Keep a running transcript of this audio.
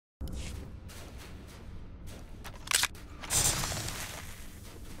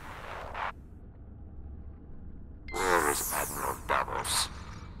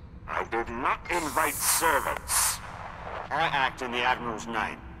not invite servants. I act in the Admiral's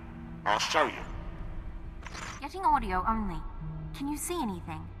name. I'll show you. Getting audio only. Can you see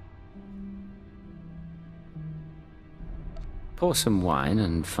anything? Pour some wine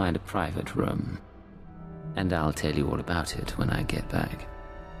and find a private room. And I'll tell you all about it when I get back.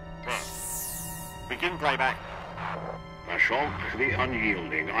 Begin playback. Ashok the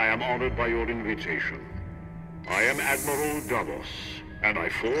Unyielding, I am honored by your invitation. I am Admiral Davos, and I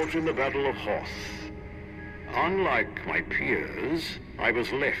fought in the Battle of Hoth. Unlike my peers, I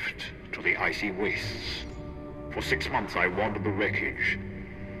was left to the icy wastes. For 6 months I wandered the wreckage.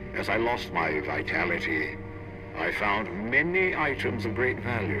 As I lost my vitality, I found many items of great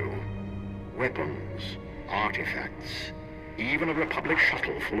value. Weapons, artifacts, even a Republic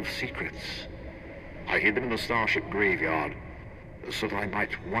shuttle full of secrets. I hid them in the starship graveyard, so that I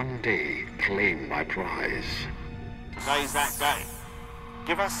might one day claim my prize. Today's that day.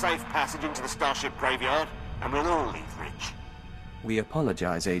 Give us safe passage into the starship graveyard, and we'll all leave rich. We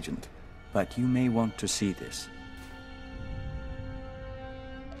apologize, Agent, but you may want to see this.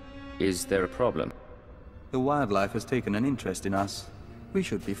 Is there a problem? The wildlife has taken an interest in us. We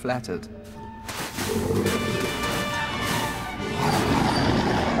should be flattered.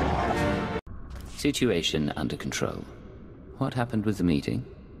 Situation under control. What happened with the meeting?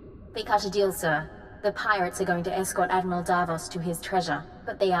 We cut a deal, sir. The pirates are going to escort Admiral Davos to his treasure,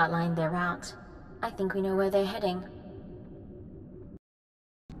 but they outlined their route. I think we know where they're heading.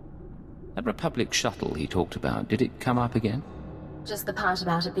 That Republic shuttle he talked about, did it come up again? Just the part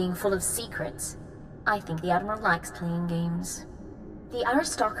about it being full of secrets. I think the Admiral likes playing games. The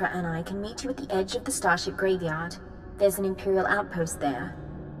aristocrat and I can meet you at the edge of the starship graveyard. There's an Imperial outpost there.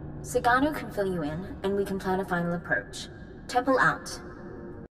 Sagano can fill you in, and we can plan a final approach. Temple out.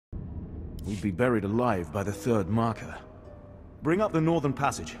 We'd be buried alive by the third marker. Bring up the northern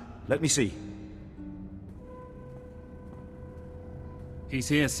passage. Let me see. He's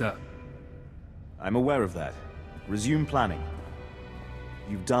here, sir. I'm aware of that. Resume planning.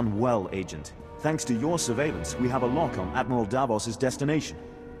 You've done well, Agent. Thanks to your surveillance, we have a lock on Admiral Davos's destination.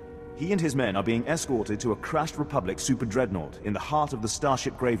 He and his men are being escorted to a crashed Republic super dreadnought in the heart of the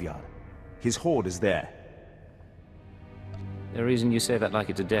starship graveyard. His horde is there. The reason you say that like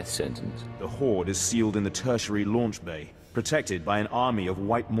it's a death sentence? The horde is sealed in the tertiary launch bay, protected by an army of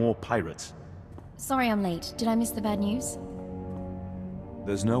White-Moor pirates. Sorry I'm late. Did I miss the bad news?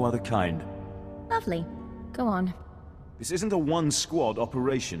 There's no other kind. Lovely. Go on. This isn't a one-squad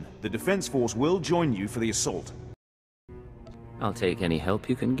operation. The Defense Force will join you for the assault. I'll take any help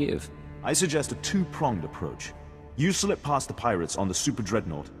you can give. I suggest a two-pronged approach. You slip past the pirates on the super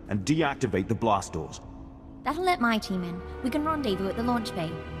dreadnought and deactivate the blast doors. That'll let my team in. We can rendezvous at the launch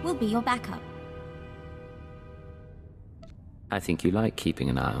bay. We'll be your backup. I think you like keeping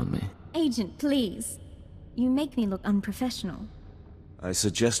an eye on me. Agent, please. You make me look unprofessional. I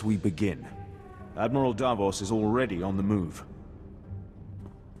suggest we begin. Admiral Davos is already on the move.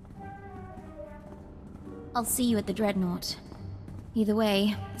 I'll see you at the dreadnought. Either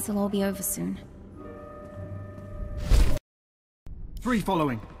way, this'll all be over soon. 3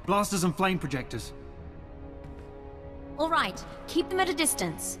 following. Blasters and flame projectors. All right, keep them at a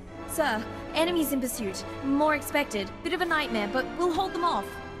distance. Sir, enemies in pursuit. More expected. Bit of a nightmare, but we'll hold them off.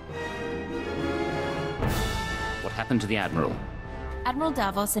 What happened to the Admiral? Admiral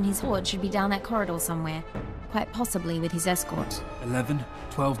Davos and his horde should be down that corridor somewhere. Quite possibly with his escort. 11,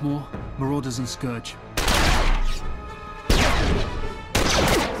 12 more. Marauders and Scourge.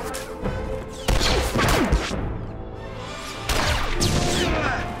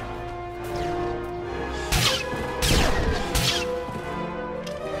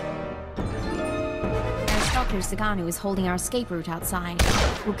 Sagano is holding our escape route outside.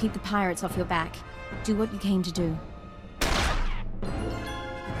 We'll keep the pirates off your back. Do what you came to do.